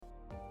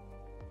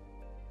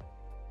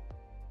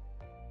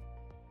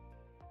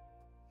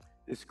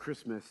This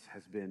Christmas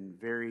has been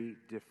very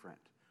different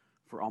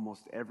for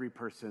almost every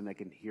person that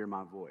can hear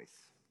my voice.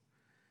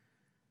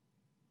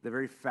 The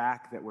very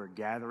fact that we're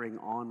gathering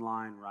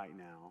online right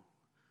now,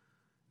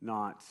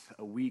 not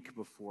a week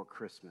before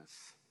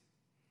Christmas,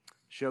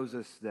 shows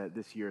us that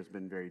this year has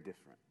been very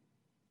different.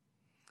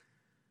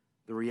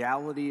 The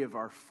reality of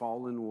our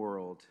fallen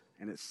world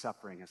and its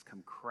suffering has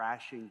come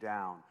crashing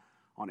down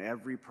on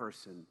every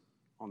person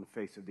on the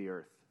face of the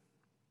earth.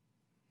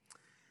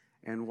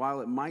 And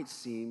while it might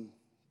seem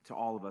to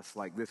all of us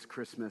like this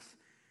Christmas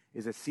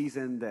is a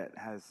season that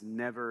has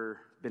never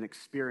been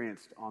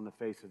experienced on the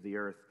face of the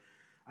earth,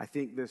 I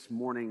think this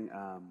morning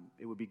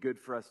it would be good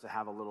for us to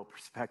have a little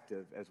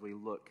perspective as we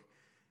look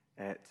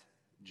at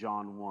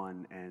John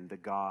 1 and the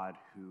God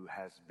who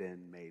has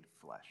been made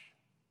flesh.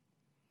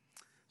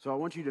 So I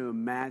want you to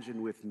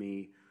imagine with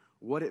me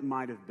what it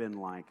might have been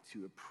like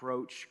to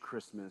approach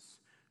Christmas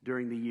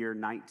during the year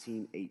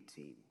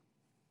 1918.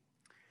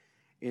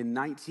 In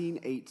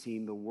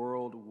 1918, the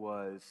world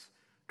was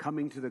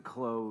coming to the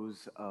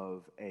close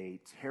of a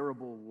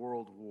terrible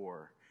world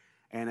war,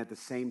 and at the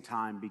same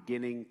time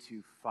beginning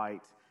to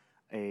fight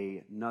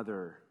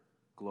another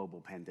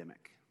global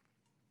pandemic.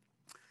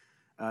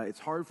 It's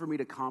hard for me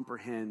to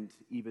comprehend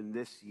even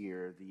this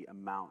year the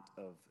amount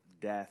of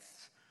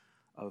deaths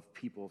of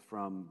people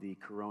from the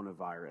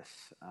coronavirus.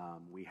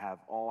 We have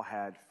all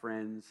had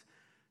friends,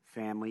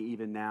 family.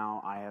 Even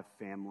now, I have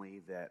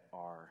family that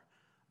are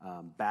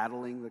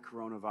battling the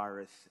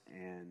coronavirus,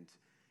 and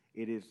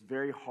it is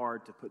very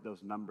hard to put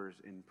those numbers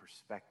in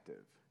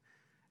perspective.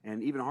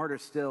 And even harder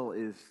still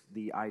is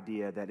the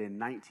idea that in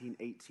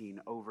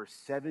 1918, over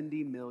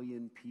 70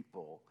 million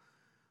people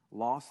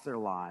lost their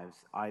lives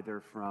either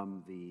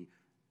from the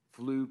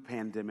flu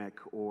pandemic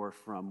or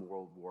from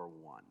World War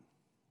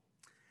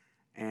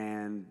I.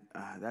 And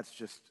that's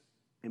just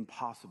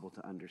impossible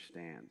to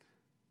understand.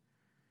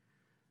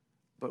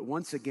 But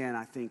once again,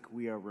 I think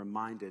we are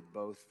reminded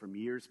both from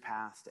years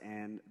past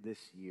and this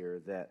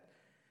year that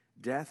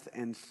death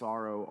and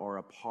sorrow are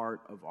a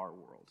part of our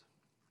world.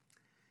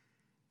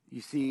 You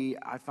see,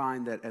 I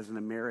find that as an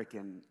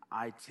American,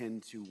 I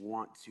tend to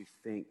want to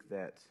think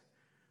that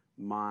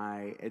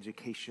my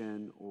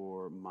education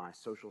or my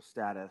social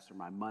status or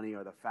my money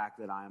or the fact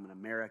that I am an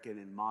American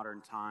in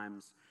modern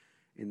times,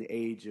 in the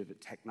age of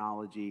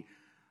technology,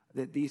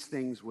 that these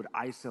things would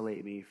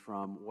isolate me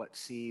from what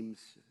seems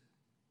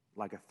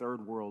like a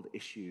third world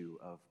issue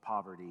of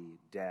poverty,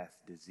 death,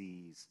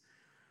 disease.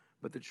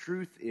 But the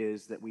truth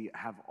is that we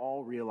have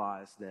all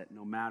realized that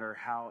no matter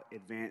how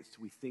advanced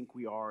we think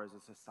we are as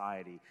a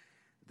society,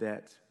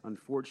 that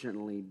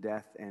unfortunately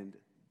death and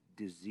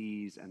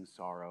disease and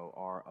sorrow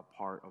are a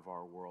part of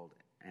our world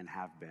and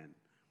have been.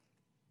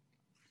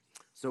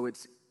 So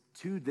it's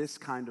to this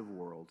kind of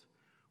world,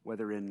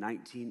 whether in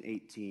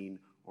 1918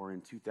 or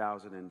in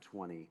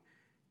 2020,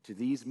 to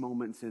these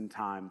moments in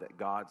time that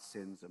God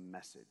sends a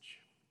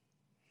message.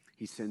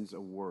 He sends a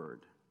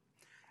word.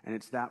 And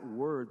it's that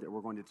word that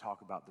we're going to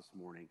talk about this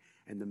morning.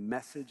 And the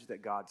message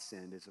that God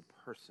sent is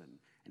a person,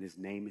 and his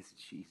name is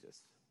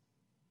Jesus.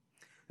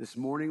 This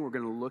morning, we're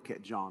going to look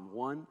at John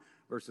 1,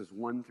 verses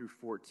 1 through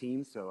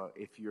 14. So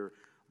if you're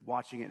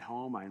watching at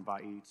home, I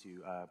invite you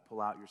to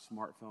pull out your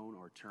smartphone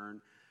or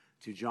turn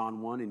to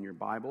John 1 in your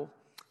Bible.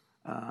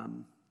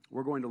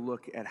 We're going to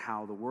look at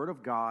how the Word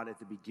of God at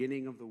the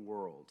beginning of the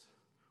world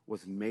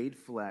was made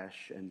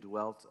flesh and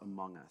dwelt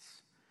among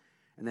us.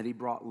 And that he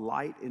brought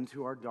light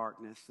into our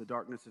darkness, the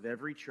darkness of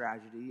every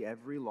tragedy,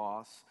 every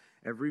loss,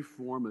 every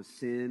form of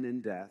sin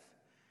and death.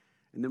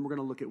 And then we're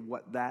going to look at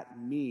what that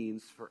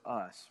means for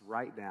us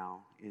right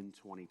now in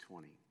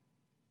 2020.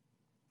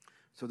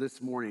 So this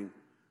morning,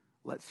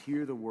 let's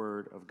hear the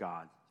word of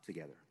God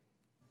together.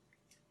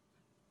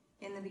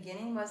 In the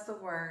beginning was the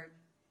Word,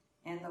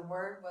 and the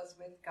Word was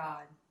with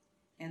God,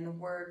 and the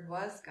Word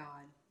was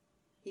God.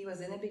 He was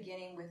in the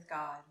beginning with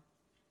God.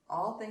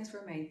 All things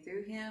were made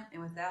through him,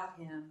 and without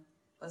him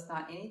was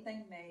not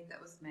anything made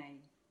that was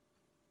made.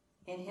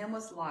 In him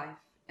was life,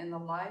 and the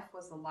life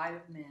was the light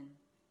of men.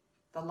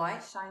 The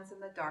light shines in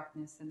the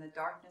darkness, and the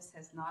darkness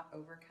has not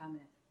overcome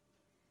it.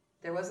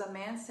 There was a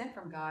man sent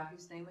from God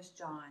whose name was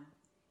John.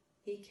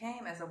 He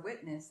came as a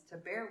witness to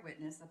bear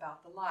witness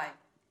about the light,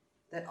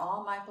 that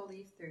all might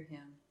believe through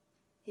him.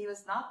 He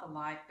was not the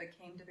light, but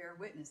came to bear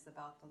witness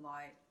about the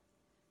light.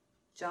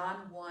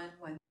 John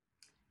 1:1.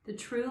 The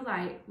true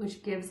light,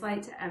 which gives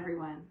light to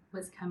everyone,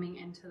 was coming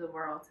into the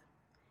world.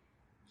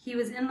 He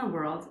was in the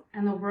world,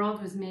 and the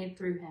world was made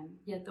through him,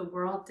 yet the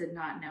world did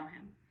not know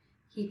him.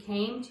 He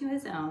came to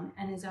his own,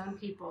 and his own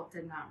people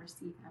did not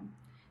receive him.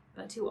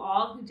 But to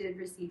all who did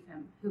receive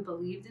him, who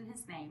believed in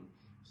his name,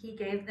 he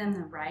gave them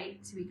the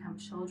right to become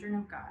children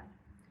of God,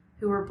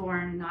 who were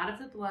born not of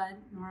the blood,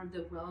 nor of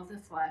the will of the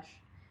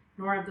flesh,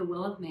 nor of the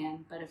will of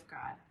man, but of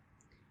God.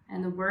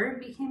 And the Word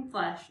became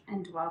flesh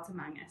and dwelt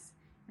among us,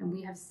 and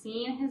we have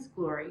seen his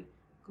glory,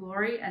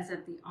 glory as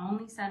of the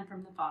only Son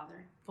from the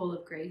Father, full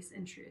of grace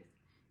and truth.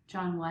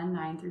 John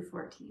 1:9 through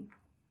 14.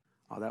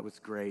 Oh, that was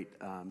great.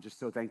 Just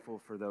so thankful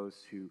for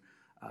those who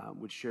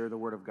would share the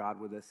Word of God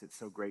with us. It's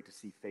so great to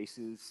see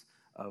faces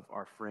of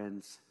our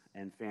friends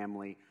and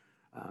family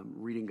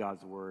reading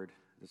God's word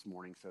this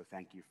morning, so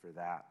thank you for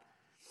that.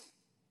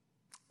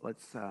 We're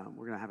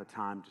going to have a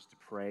time just to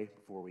pray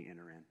before we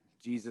enter in.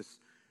 Jesus,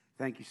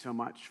 thank you so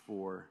much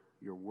for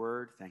your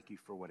word. Thank you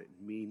for what it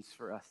means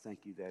for us.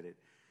 Thank you that it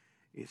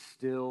is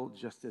still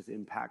just as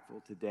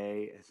impactful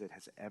today as it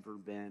has ever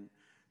been.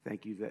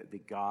 Thank you that the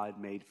God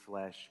made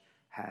flesh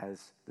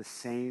has the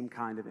same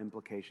kind of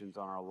implications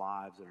on our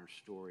lives and our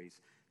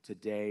stories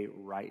today,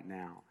 right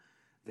now,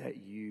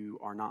 that you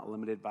are not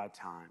limited by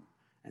time,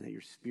 and that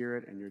your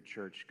Spirit and your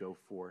church go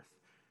forth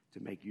to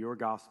make your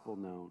gospel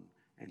known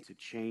and to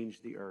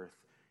change the earth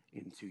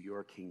into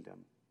your kingdom.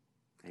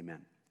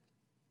 Amen.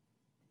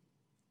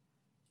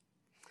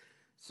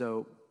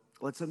 So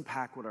let's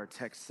unpack what our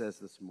text says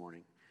this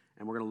morning,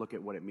 and we're going to look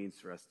at what it means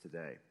for us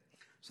today.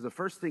 So the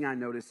first thing I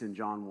notice in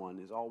John 1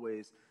 is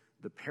always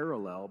the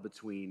parallel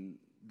between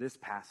this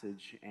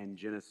passage and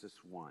Genesis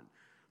 1.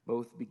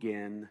 Both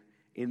begin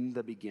in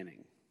the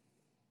beginning.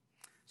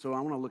 So I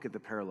want to look at the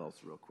parallels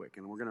real quick,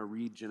 and we're going to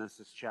read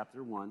Genesis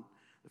chapter 1,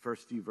 the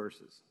first few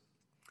verses.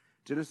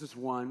 Genesis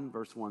 1,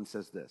 verse 1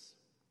 says this: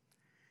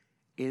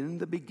 "In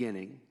the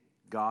beginning,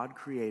 God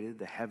created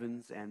the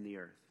heavens and the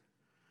earth.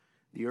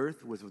 The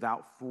earth was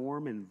without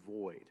form and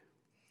void,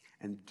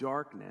 and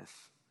darkness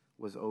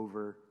was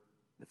over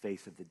the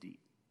face of the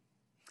deep.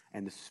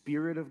 And the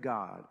Spirit of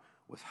God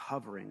was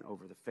hovering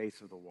over the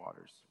face of the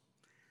waters.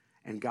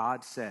 And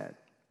God said,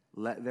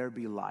 'Let there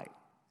be light,'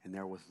 and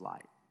there was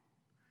light.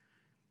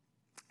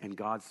 And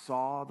God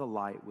saw the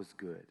light was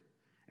good,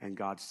 and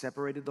God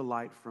separated the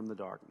light from the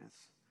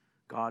darkness.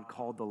 God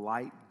called the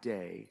light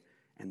day,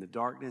 and the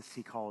darkness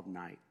he called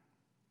night.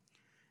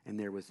 And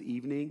there was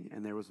evening,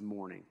 and there was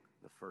morning,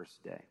 the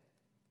first day."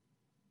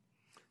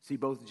 See,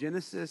 both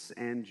Genesis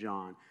and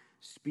John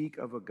speak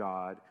of a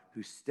God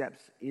who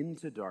steps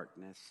into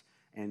darkness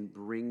and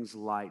brings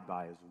light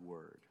by his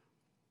word.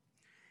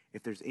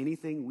 If there's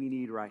anything we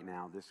need right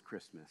now this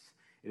Christmas,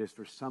 it is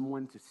for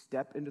someone to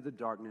step into the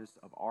darkness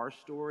of our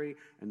story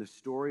and the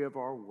story of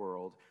our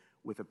world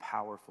with a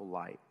powerful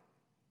light.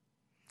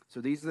 So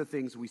these are the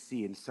things we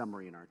see in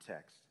summary in our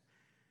text.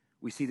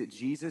 We see that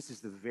Jesus is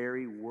the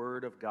very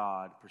Word of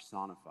God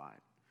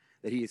personified,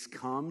 that he has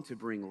come to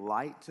bring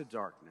light to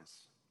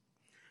darkness.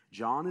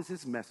 John is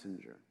his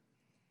messenger.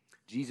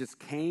 Jesus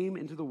came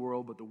into the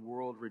world, but the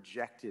world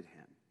rejected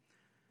him.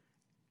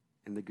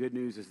 And the good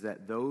news is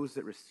that those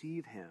that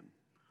receive him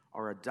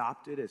are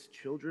adopted as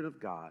children of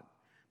God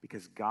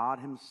because God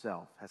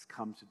himself has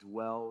come to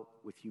dwell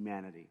with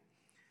humanity,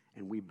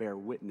 and we bear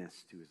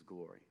witness to his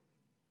glory.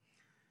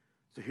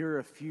 So here are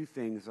a few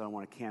things that I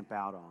want to camp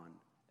out on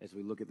as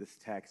we look at this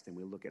text and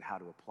we look at how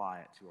to apply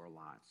it to our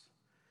lives.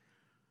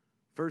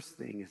 First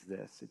thing is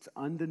this: it's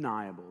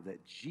undeniable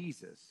that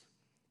Jesus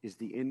is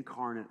the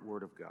incarnate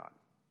Word of God.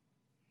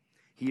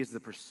 He is the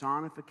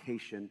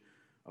personification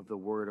of the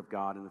Word of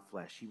God in the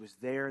flesh. He was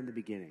there in the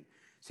beginning.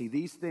 See,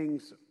 these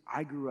things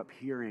I grew up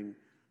hearing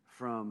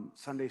from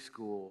Sunday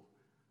school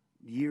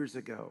years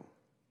ago.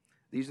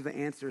 These are the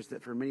answers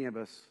that for many of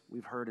us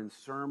we've heard in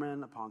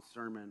sermon upon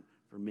sermon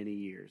for many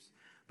years.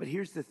 But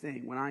here's the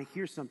thing: when I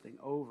hear something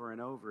over and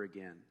over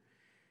again,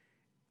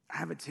 I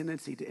have a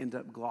tendency to end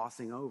up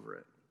glossing over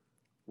it,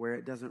 where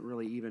it doesn't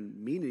really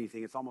even mean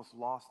anything. It's almost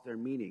lost their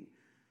meaning.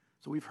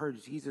 So we've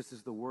heard Jesus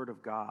is the Word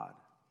of God.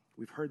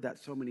 We've heard that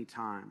so many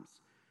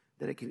times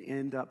that it can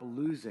end up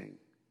losing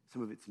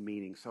some of its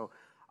meaning. So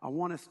I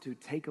want us to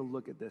take a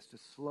look at this, to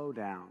slow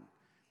down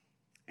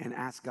and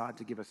ask God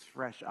to give us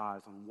fresh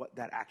eyes on what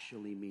that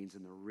actually means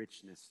and the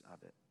richness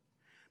of it.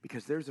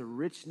 Because there's a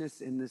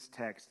richness in this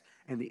text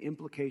and the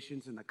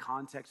implications and the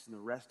context and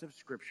the rest of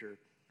Scripture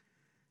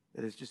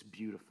that is just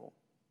beautiful.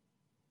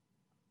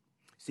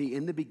 See,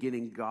 in the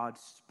beginning, God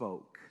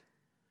spoke.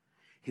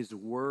 His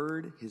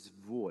word, his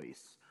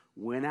voice,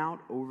 went out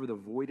over the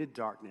voided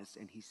darkness,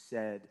 and he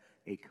said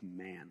a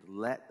command: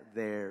 "Let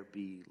there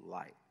be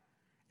light."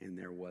 And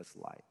there was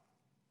light.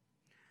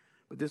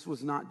 But this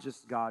was not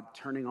just God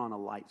turning on a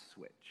light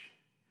switch.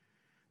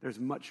 There's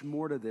much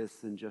more to this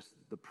than just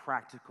the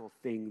practical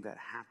thing that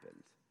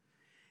happened.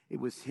 It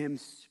was him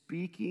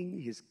speaking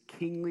his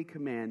kingly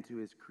command to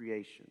his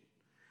creation.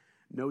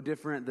 No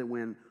different than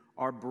when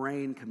our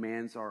brain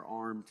commands our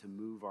arm to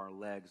move our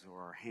legs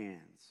or our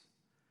hands.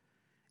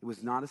 It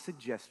was not a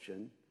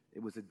suggestion,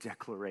 it was a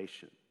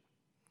declaration.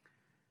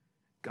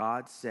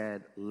 God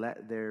said,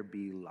 "Let there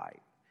be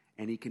light."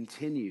 And he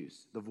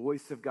continues, the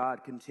voice of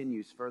God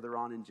continues further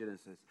on in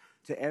Genesis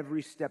to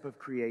every step of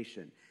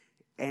creation.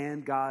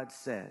 And God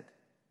said,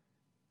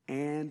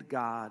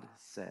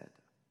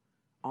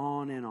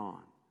 on and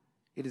on.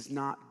 It is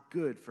not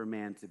good for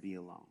man to be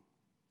alone.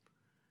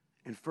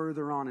 And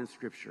further on in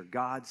Scripture,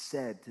 God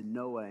said to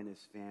Noah and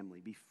his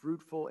family, "Be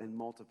fruitful and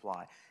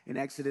multiply." In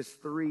Exodus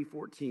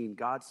 3:14,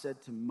 God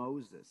said to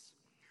Moses,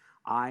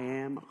 "I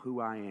am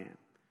who I am."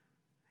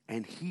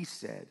 And he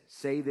said,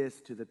 "Say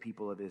this to the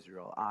people of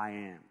Israel: I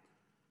am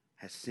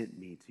has sent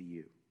me to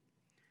you."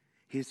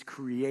 His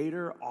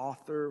creator,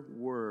 author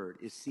word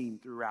is seen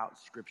throughout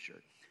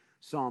Scripture.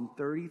 Psalm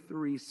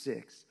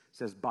 33:6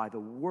 says, by the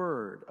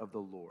word of the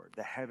Lord,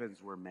 the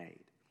heavens were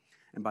made,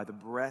 and by the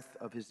breath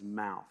of his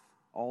mouth,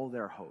 all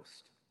their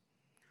host.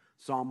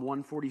 Psalm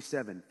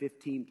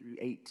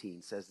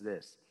 147:15-18 says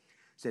this,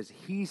 says,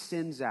 he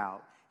sends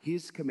out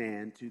his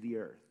command to the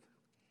earth.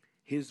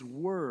 His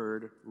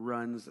word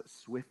runs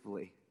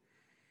swiftly.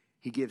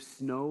 He gives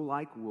snow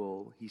like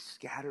wool. He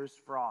scatters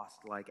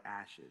frost like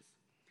ashes.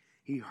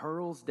 He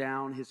hurls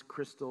down his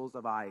crystals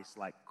of ice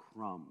like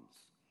crumbs.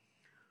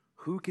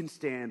 Who can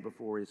stand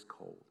before his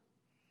cold?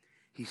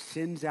 He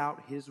sends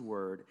out his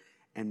word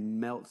and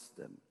melts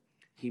them.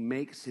 He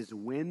makes his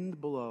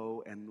wind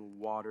blow and the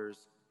waters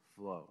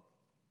flow.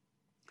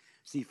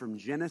 See, from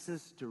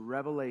Genesis to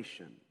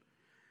Revelation,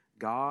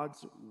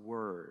 God's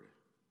word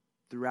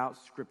throughout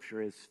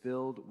Scripture is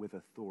filled with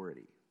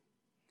authority.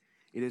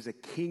 It is a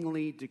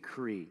kingly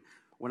decree.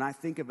 When I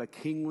think of a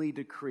kingly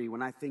decree,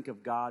 when I think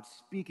of God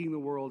speaking the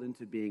world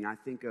into being, I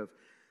think of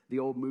the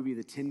old movie,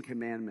 The Ten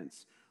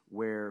Commandments,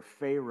 where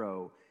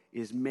Pharaoh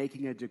is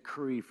making a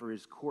decree for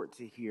his court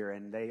to hear,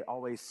 and they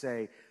always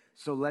say,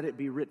 so let it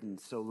be written,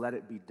 so let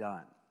it be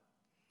done.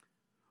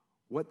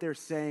 What they're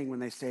saying when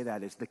they say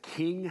that is the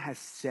king has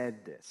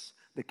said this.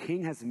 The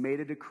king has made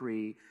a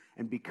decree,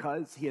 and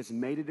because he has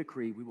made a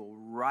decree, we will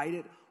write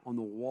it on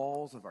the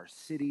walls of our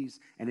cities,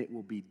 and it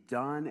will be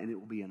done, and it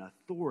will be an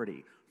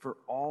authority for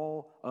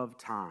all of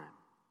time.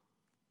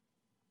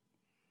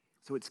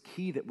 So it's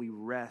key that we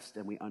rest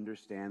and we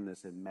understand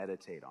this and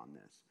meditate on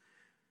this.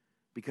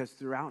 Because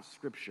throughout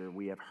Scripture,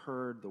 we have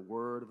heard the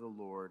word of the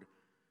Lord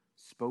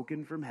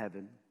spoken from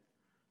heaven,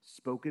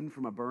 spoken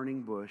from a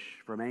burning bush,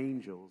 from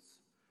angels,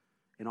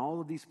 in all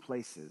of these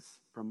places,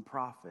 from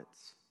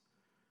prophets.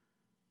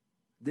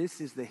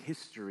 This is the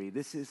history,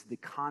 this is the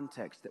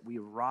context that we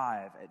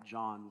arrive at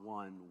John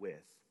 1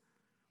 with.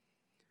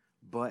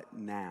 But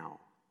now,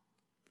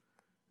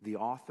 the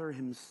author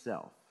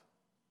himself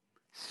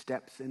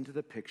steps into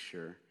the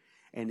picture,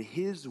 and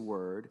his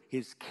word,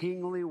 his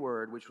kingly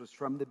word, which was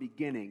from the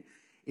beginning,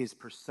 is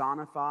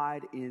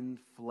personified in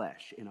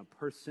flesh, in a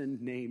person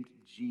named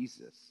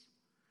Jesus.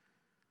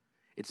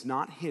 It's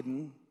not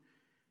hidden,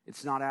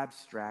 it's not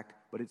abstract,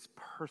 but it's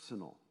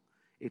personal.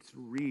 It's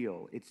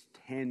real, it's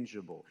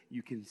tangible.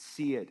 You can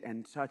see it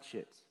and touch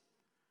it.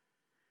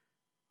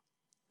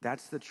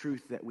 That's the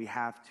truth that we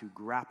have to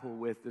grapple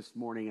with this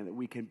morning and that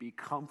we can be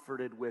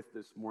comforted with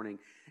this morning,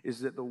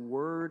 is that the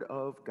word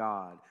of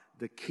God,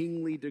 the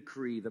kingly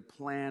decree, the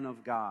plan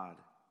of God,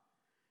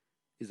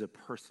 is a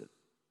person.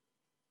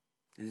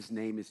 And his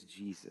name is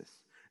Jesus.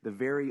 The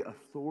very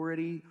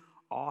authority,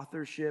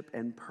 authorship,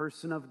 and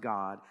person of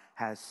God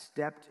has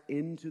stepped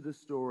into the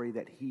story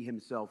that he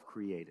himself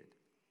created.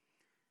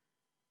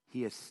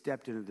 He has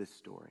stepped into this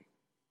story.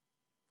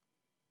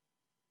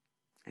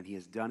 And he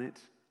has done it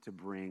to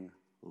bring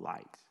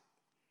light.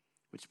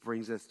 Which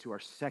brings us to our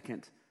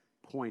second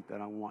point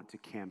that I want to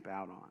camp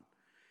out on.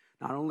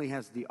 Not only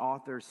has the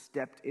author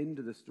stepped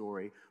into the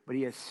story, but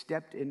he has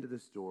stepped into the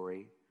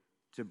story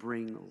to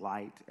bring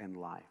light and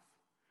life.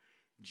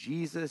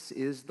 Jesus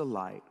is the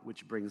light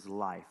which brings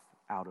life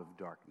out of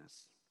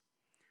darkness.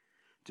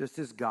 Just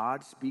as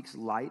God speaks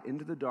light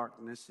into the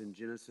darkness in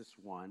Genesis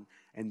 1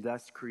 and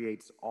thus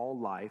creates all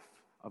life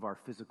of our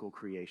physical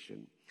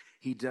creation,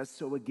 he does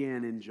so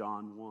again in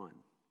John 1.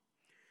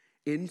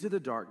 Into the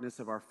darkness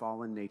of our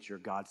fallen nature,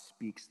 God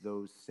speaks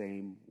those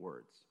same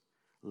words.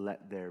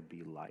 Let there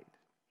be light.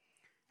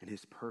 And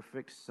his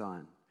perfect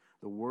Son,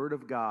 the Word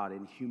of God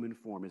in human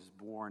form, is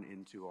born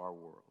into our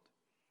world.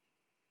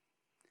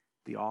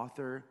 The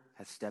author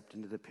has stepped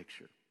into the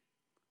picture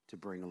to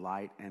bring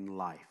light and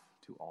life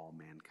to all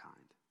mankind.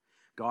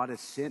 God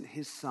has sent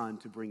his Son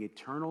to bring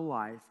eternal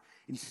life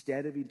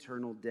instead of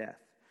eternal death,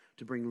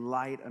 to bring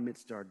light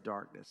amidst our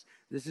darkness.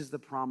 This is the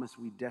promise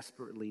we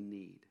desperately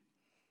need.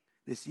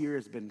 This year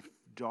has been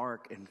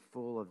dark and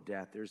full of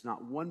death. There's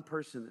not one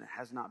person that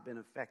has not been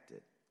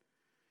affected.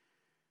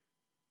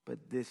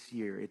 But this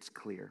year, it's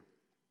clear.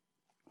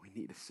 We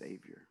need a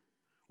Savior.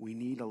 We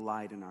need a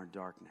light in our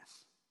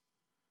darkness.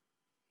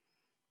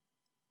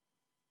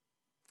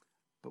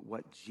 But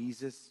what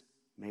Jesus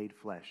made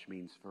flesh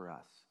means for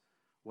us,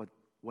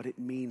 what it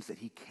means that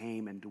he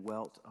came and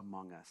dwelt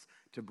among us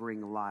to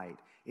bring light,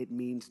 it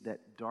means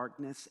that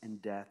darkness and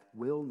death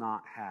will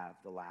not have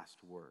the last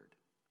word.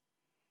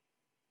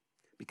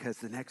 Because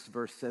the next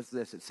verse says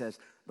this, it says,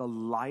 the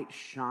light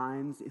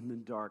shines in the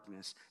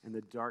darkness, and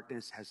the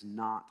darkness has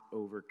not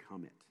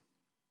overcome it.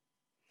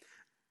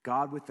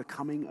 God, with the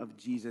coming of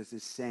Jesus,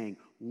 is saying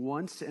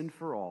once and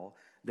for all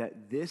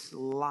that this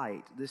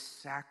light, this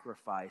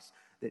sacrifice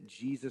that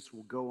Jesus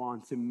will go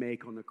on to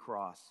make on the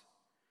cross,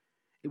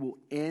 it will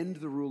end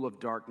the rule of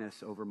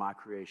darkness over my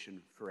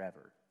creation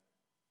forever.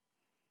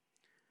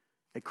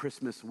 At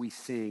Christmas, we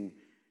sing,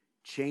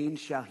 chains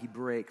shall he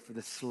break, for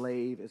the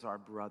slave is our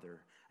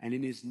brother, and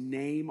in his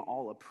name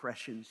all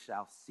oppression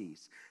shall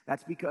cease.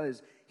 That's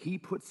because he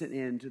puts an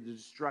end to the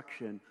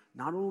destruction,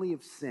 not only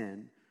of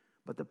sin,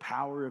 but the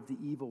power of the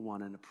evil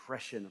one and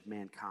oppression of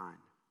mankind.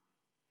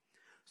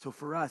 So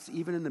for us,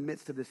 even in the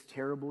midst of this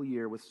terrible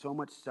year with so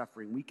much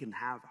suffering, we can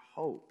have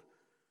hope.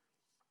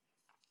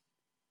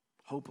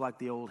 Hope, like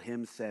the old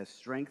hymn says,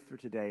 strength for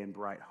today and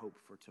bright hope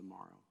for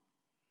tomorrow.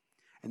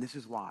 And this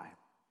is why.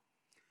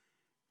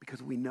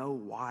 Because we know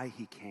why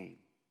he came.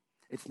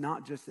 It's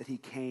not just that he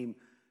came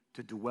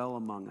to dwell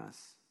among us.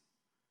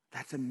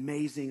 That's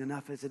amazing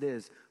enough as it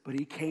is. But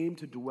he came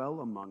to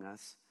dwell among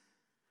us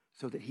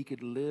so that he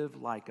could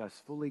live like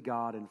us, fully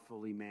God and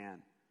fully man.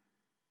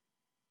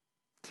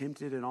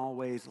 Tempted in all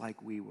ways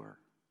like we were.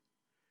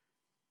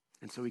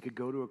 And so he could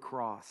go to a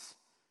cross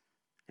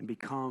and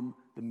become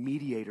the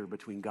mediator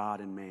between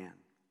God and man.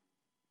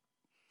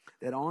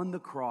 That on the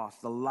cross,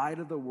 the light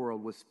of the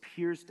world was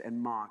pierced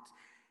and mocked.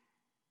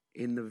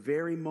 In the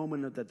very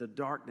moment that the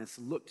darkness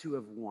looked to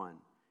have won,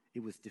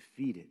 it was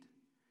defeated.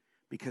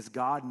 Because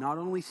God not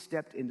only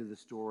stepped into the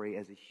story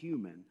as a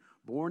human,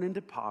 born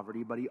into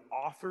poverty, but he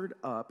offered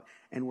up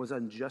and was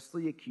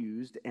unjustly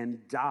accused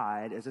and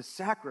died as a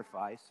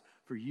sacrifice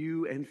for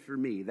you and for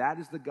me. That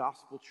is the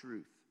gospel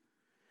truth.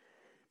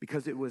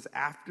 Because it was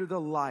after the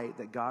light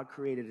that God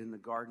created in the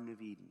Garden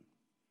of Eden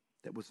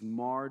that was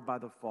marred by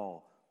the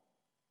fall,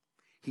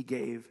 he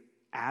gave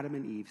Adam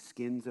and Eve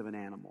skins of an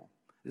animal.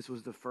 This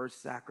was the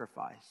first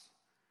sacrifice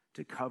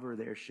to cover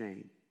their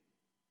shame.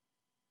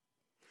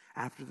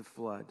 After the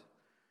flood,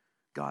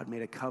 God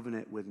made a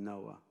covenant with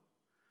Noah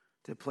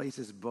to place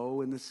his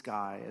bow in the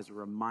sky as a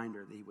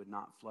reminder that he would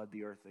not flood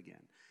the earth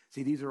again.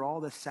 See, these are all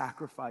the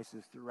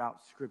sacrifices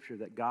throughout Scripture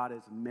that God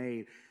has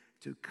made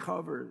to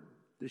cover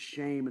the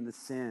shame and the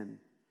sin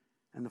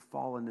and the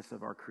fallenness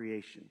of our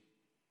creation.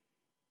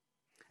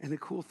 And the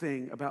cool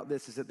thing about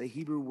this is that the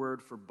Hebrew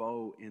word for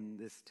bow in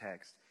this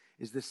text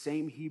is the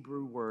same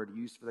Hebrew word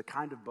used for the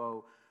kind of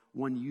bow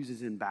one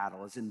uses in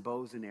battle, as in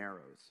bows and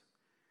arrows.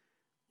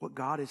 What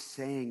God is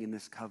saying in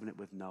this covenant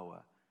with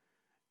Noah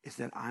is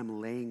that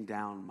I'm laying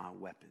down my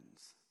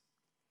weapons.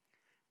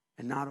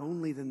 And not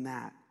only than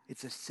that,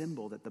 it's a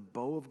symbol that the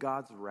bow of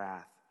God's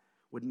wrath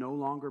would no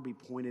longer be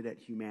pointed at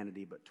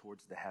humanity, but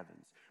towards the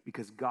heavens.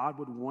 Because God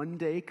would one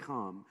day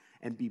come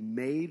and be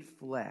made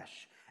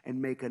flesh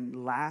and make a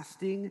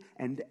lasting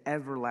and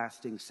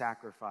everlasting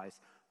sacrifice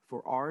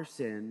for our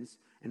sins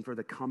and for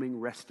the coming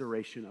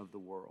restoration of the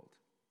world.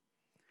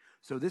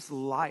 So this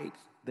light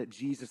that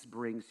Jesus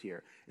brings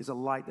here is a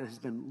light that has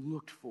been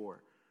looked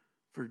for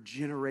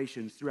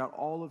generations throughout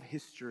all of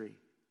history.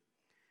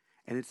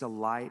 And it's a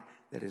light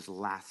that is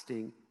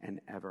lasting and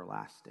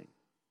everlasting.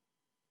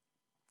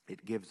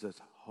 It gives us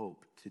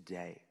hope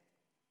today.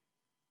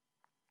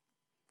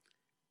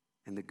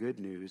 And the good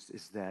news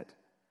is that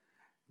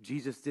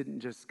Jesus didn't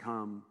just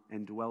come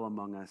and dwell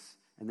among us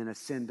and then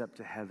ascend up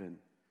to heaven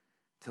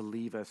to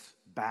leave us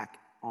back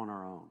on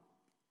our own.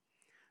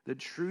 The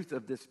truth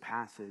of this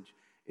passage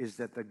is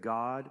that the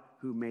God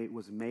who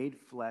was made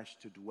flesh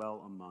to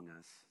dwell among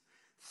us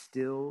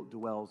still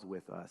dwells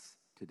with us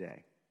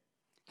today.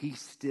 He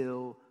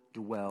still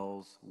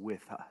dwells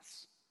with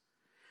us.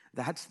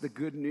 That's the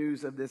good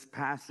news of this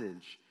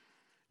passage,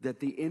 that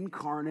the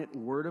incarnate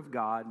Word of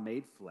God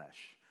made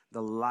flesh,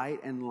 the light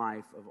and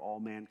life of all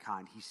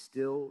mankind, he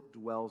still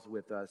dwells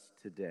with us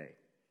today.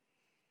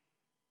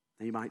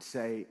 And you might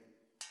say,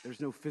 there's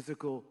no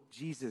physical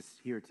Jesus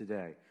here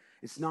today.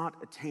 It's not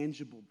a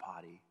tangible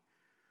body,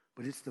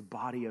 but it's the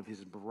body of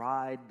his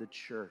bride, the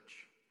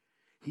church.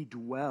 He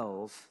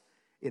dwells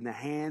in the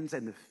hands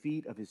and the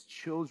feet of his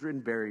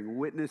children, bearing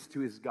witness to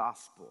his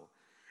gospel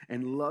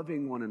and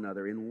loving one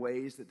another in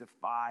ways that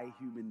defy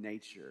human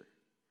nature.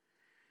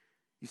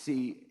 You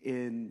see,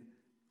 in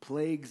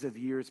plagues of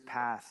years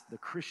past, the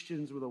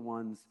Christians were the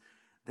ones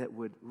that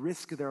would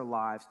risk their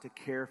lives to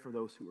care for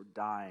those who were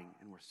dying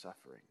and were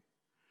suffering.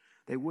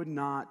 They would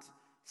not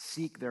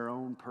seek their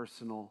own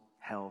personal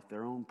health,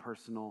 their own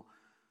personal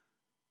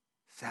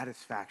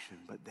satisfaction,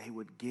 but they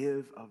would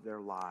give of their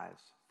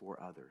lives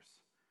for others.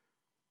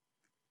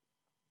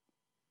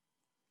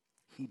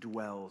 He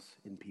dwells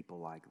in people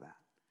like that.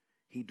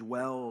 He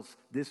dwells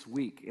this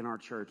week in our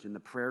church, in the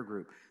prayer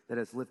group that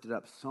has lifted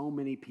up so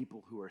many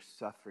people who are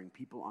suffering,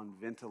 people on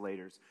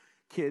ventilators,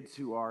 kids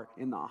who are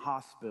in the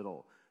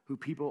hospital, who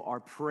people are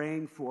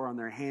praying for on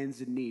their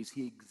hands and knees.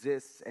 He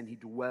exists and he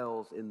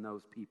dwells in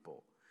those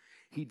people.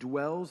 He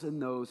dwells in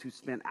those who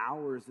spent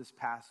hours this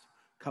past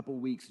couple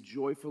weeks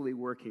joyfully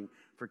working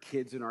for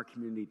kids in our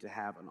community to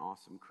have an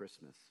awesome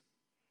Christmas.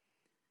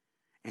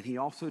 And he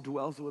also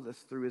dwells with us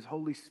through his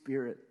Holy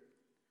Spirit,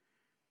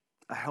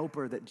 a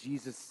helper that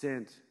Jesus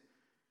sent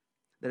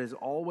that is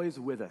always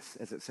with us,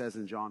 as it says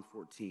in John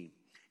 14.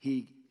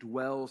 He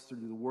dwells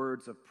through the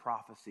words of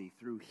prophecy,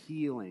 through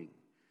healing,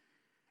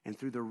 and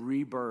through the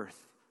rebirth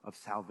of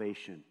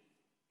salvation.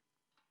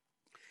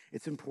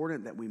 It's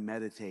important that we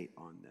meditate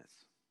on this.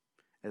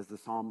 As the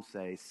Psalms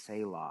say,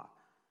 Selah,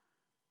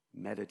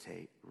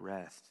 meditate,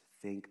 rest,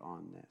 think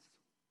on this.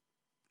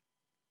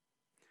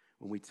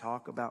 When we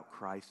talk about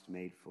Christ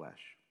made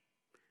flesh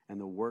and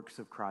the works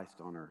of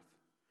Christ on earth,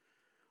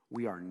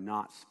 we are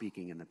not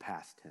speaking in the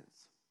past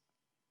tense.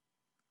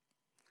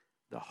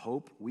 The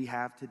hope we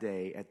have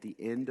today at the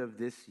end of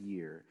this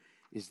year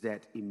is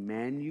that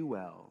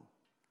Emmanuel,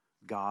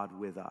 God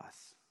with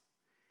us,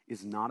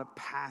 is not a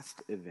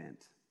past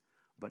event,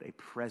 but a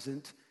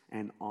present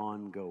and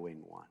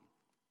ongoing one.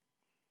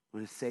 I'm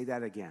going to say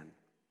that again.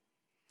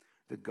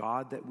 The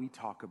God that we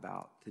talk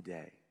about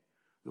today,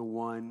 the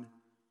one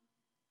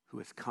who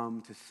has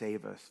come to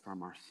save us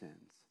from our sins,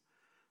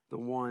 the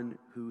one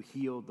who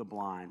healed the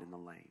blind and the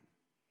lame,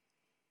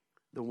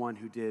 the one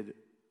who did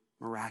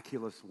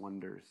miraculous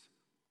wonders.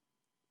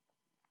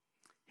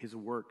 His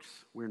works,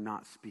 we're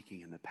not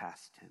speaking in the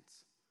past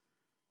tense.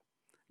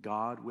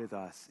 God with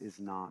us is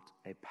not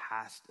a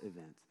past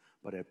event,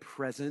 but a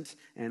present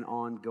and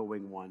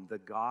ongoing one. The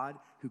God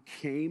who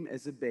came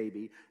as a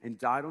baby and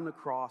died on the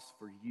cross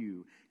for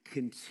you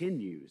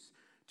continues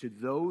to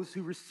those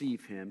who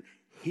receive him,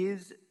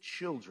 his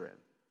children.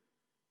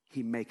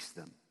 He makes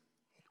them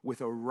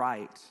with a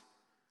right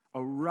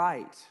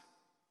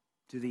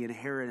to the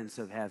inheritance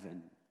of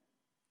heaven.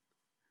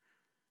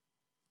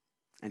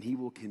 And he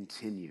will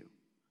continue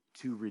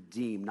to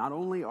redeem not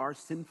only our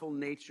sinful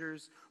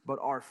natures, but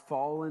our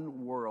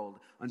fallen world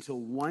until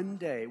one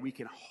day we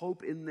can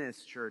hope in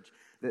this, church,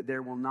 that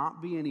there will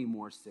not be any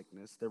more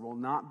sickness, there will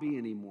not be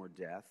any more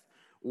death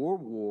or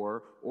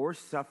war or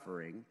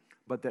suffering,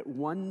 but that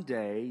one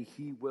day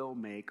he will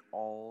make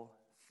all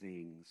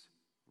things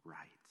right.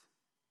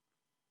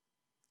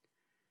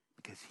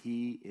 Because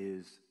he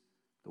is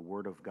the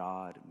Word of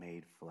God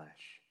made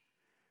flesh.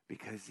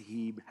 Because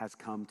he has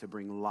come to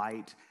bring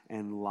light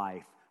and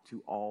life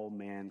to all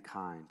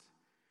mankind.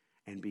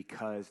 And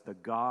because the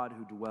God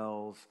who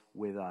dwells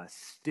with us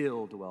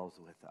still dwells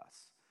with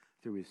us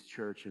through his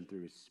church and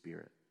through his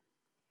Spirit.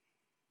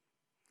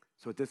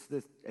 So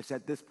it's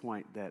at this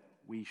point that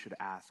we should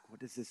ask, what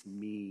does this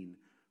mean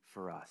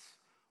for us?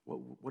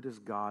 What does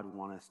God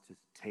want us to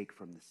take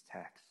from this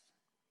text?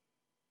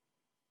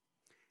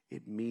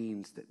 It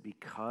means that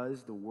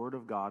because the Word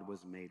of God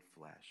was made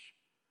flesh,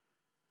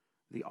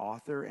 the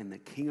author and the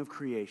King of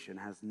creation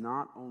has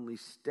not only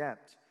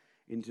stepped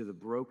into the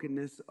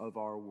brokenness of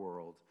our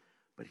world,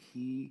 but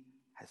he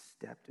has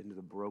stepped into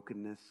the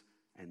brokenness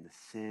and the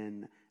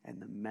sin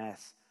and the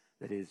mess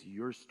that is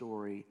your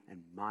story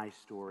and my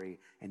story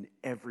and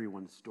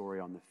everyone's story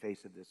on the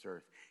face of this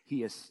earth.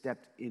 He has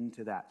stepped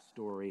into that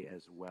story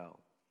as well.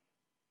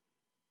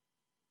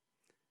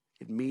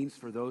 It means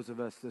for those of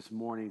us this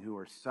morning who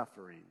are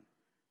suffering,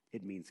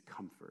 it means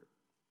comfort.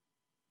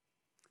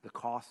 The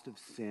cost of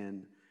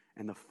sin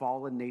and the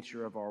fallen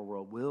nature of our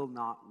world will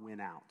not win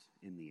out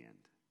in the end.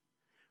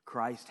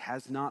 Christ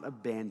has not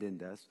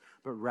abandoned us,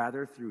 but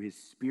rather through his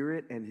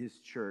Spirit and his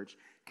church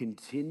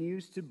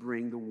continues to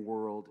bring the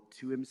world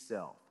to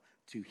himself,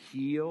 to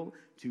heal,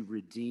 to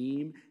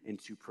redeem, and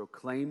to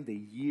proclaim the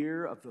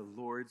year of the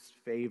Lord's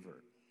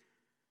favor.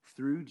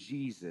 Through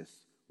Jesus,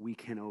 we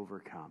can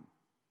overcome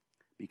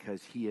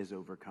because he has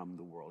overcome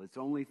the world. It's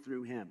only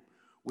through him.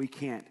 We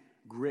can't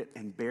grit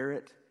and bear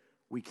it.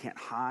 We can't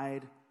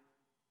hide,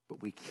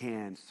 but we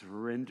can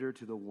surrender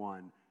to the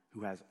one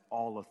who has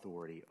all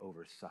authority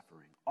over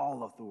suffering,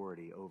 all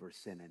authority over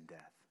sin and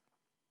death.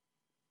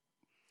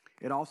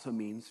 It also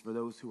means for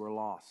those who are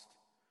lost,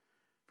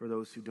 for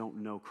those who don't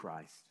know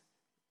Christ,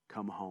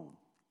 come home.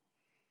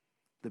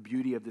 The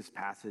beauty of this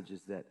passage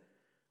is that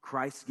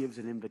Christ gives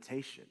an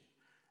invitation,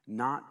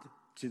 not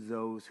to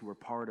those who are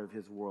part of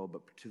his world,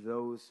 but to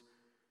those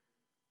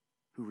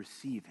who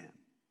receive him.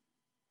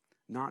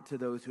 Not to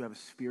those who have a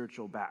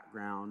spiritual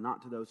background,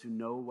 not to those who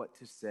know what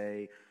to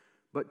say,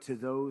 but to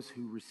those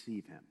who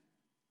receive him.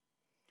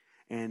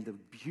 And the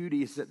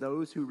beauty is that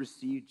those who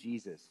receive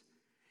Jesus,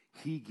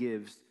 he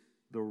gives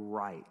the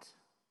right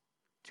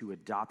to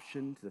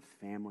adoption to the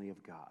family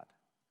of God.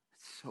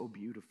 It's so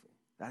beautiful.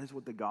 That is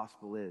what the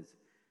gospel is.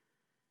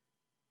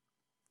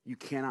 You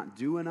cannot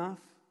do enough.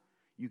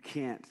 You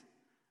can't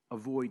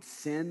avoid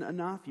sin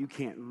enough. You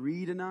can't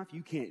read enough.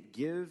 You can't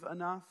give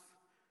enough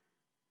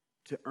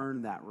to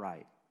earn that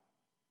right.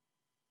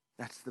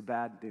 That's the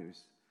bad news.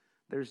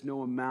 There's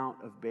no amount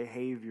of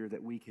behavior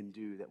that we can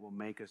do that will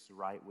make us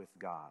right with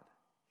God.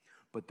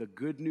 But the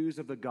good news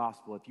of the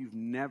gospel, if you've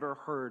never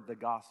heard the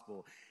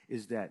gospel,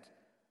 is that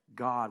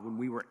God, when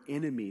we were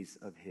enemies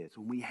of his,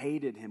 when we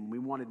hated him, when we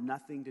wanted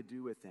nothing to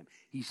do with him,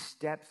 he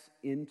steps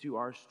into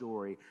our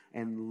story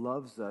and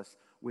loves us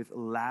with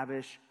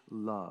lavish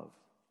love.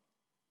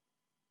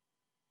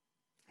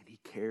 And he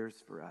cares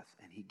for us,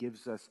 and he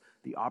gives us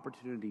the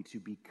opportunity to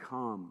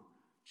become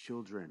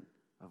children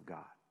of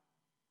God.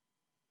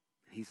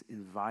 He's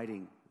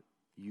inviting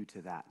you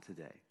to that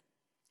today,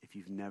 if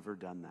you've never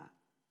done that.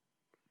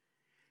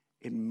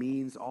 It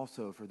means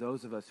also for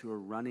those of us who are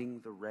running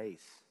the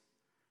race,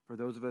 for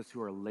those of us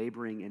who are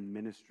laboring in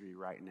ministry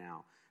right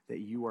now, that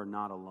you are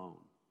not alone.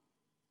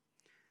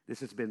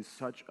 This has been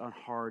such a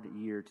hard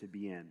year to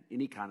be in,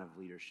 any kind of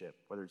leadership,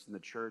 whether it's in the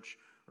church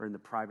or in the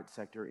private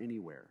sector,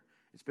 anywhere.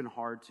 It's been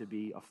hard to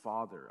be a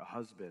father, a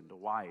husband, a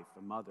wife,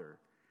 a mother.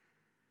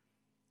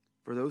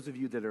 For those of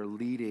you that are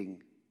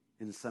leading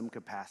in some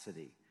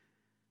capacity,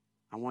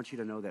 I want you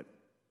to know that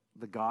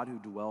the God who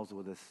dwells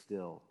with us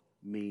still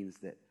means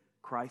that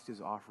Christ is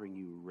offering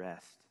you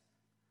rest.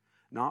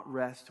 Not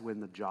rest when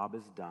the job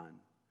is done.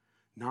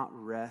 Not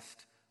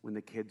rest when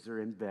the kids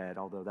are in bed,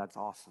 although that's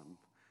awesome.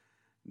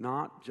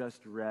 Not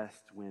just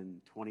rest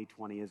when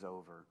 2020 is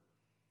over,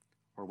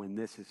 or when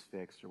this is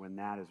fixed, or when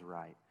that is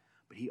right.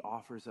 But he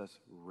offers us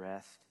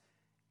rest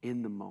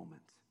in the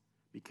moment,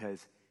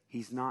 because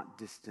he's not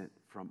distant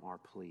from our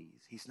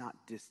pleas. He's not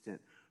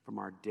distant from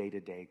our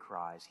day-to-day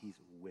cries. He's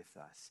with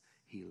us.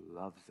 He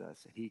loves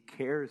us, and he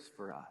cares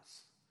for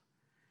us.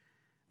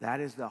 That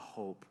is the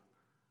hope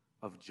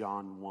of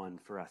John 1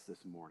 for us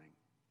this morning.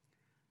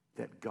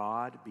 That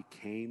God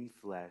became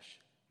flesh,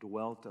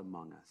 dwelt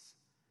among us,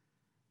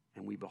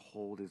 and we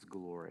behold his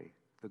glory,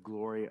 the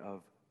glory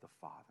of the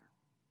Father.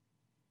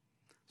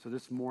 So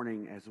this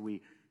morning, as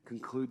we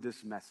conclude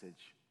this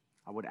message,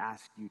 I would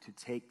ask you to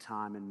take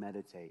time and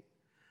meditate.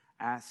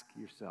 Ask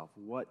yourself,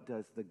 what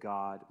does the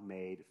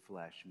God-made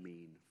flesh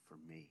mean for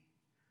me?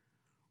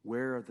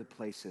 Where are the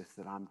places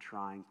that I'm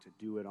trying to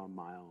do it on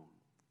my own?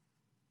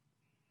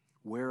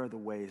 Where are the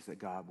ways that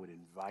God would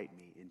invite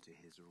me into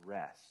his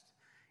rest,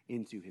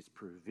 into his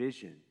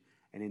provision,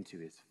 and into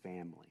his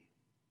family?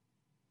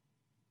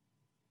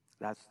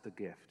 That's the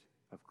gift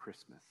of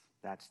Christmas.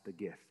 That's the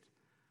gift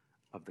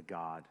of the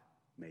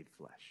God-made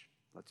flesh.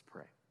 Let's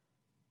pray.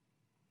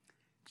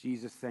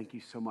 Jesus, thank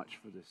you so much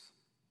for this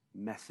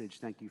message.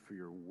 Thank you for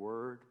your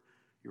word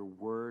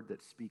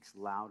that speaks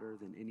louder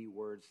than any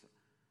words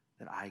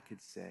that I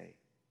could say.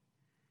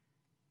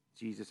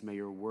 Jesus, may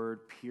your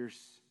word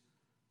pierce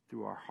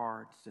through our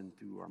hearts and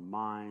through our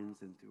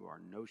minds and through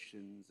our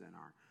notions and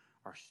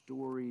our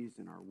stories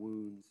and our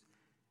wounds.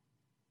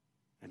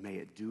 And may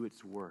it do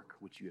its work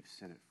which you have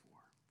sent it for.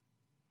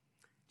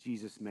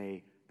 Jesus,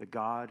 may the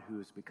God who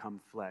has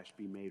become flesh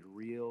be made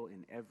real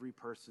in every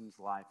person's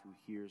life who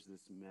hears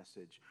this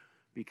message,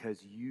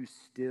 because you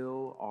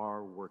still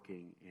are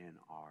working in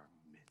our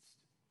midst.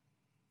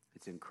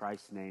 It's in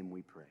Christ's name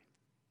we pray.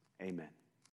 Amen.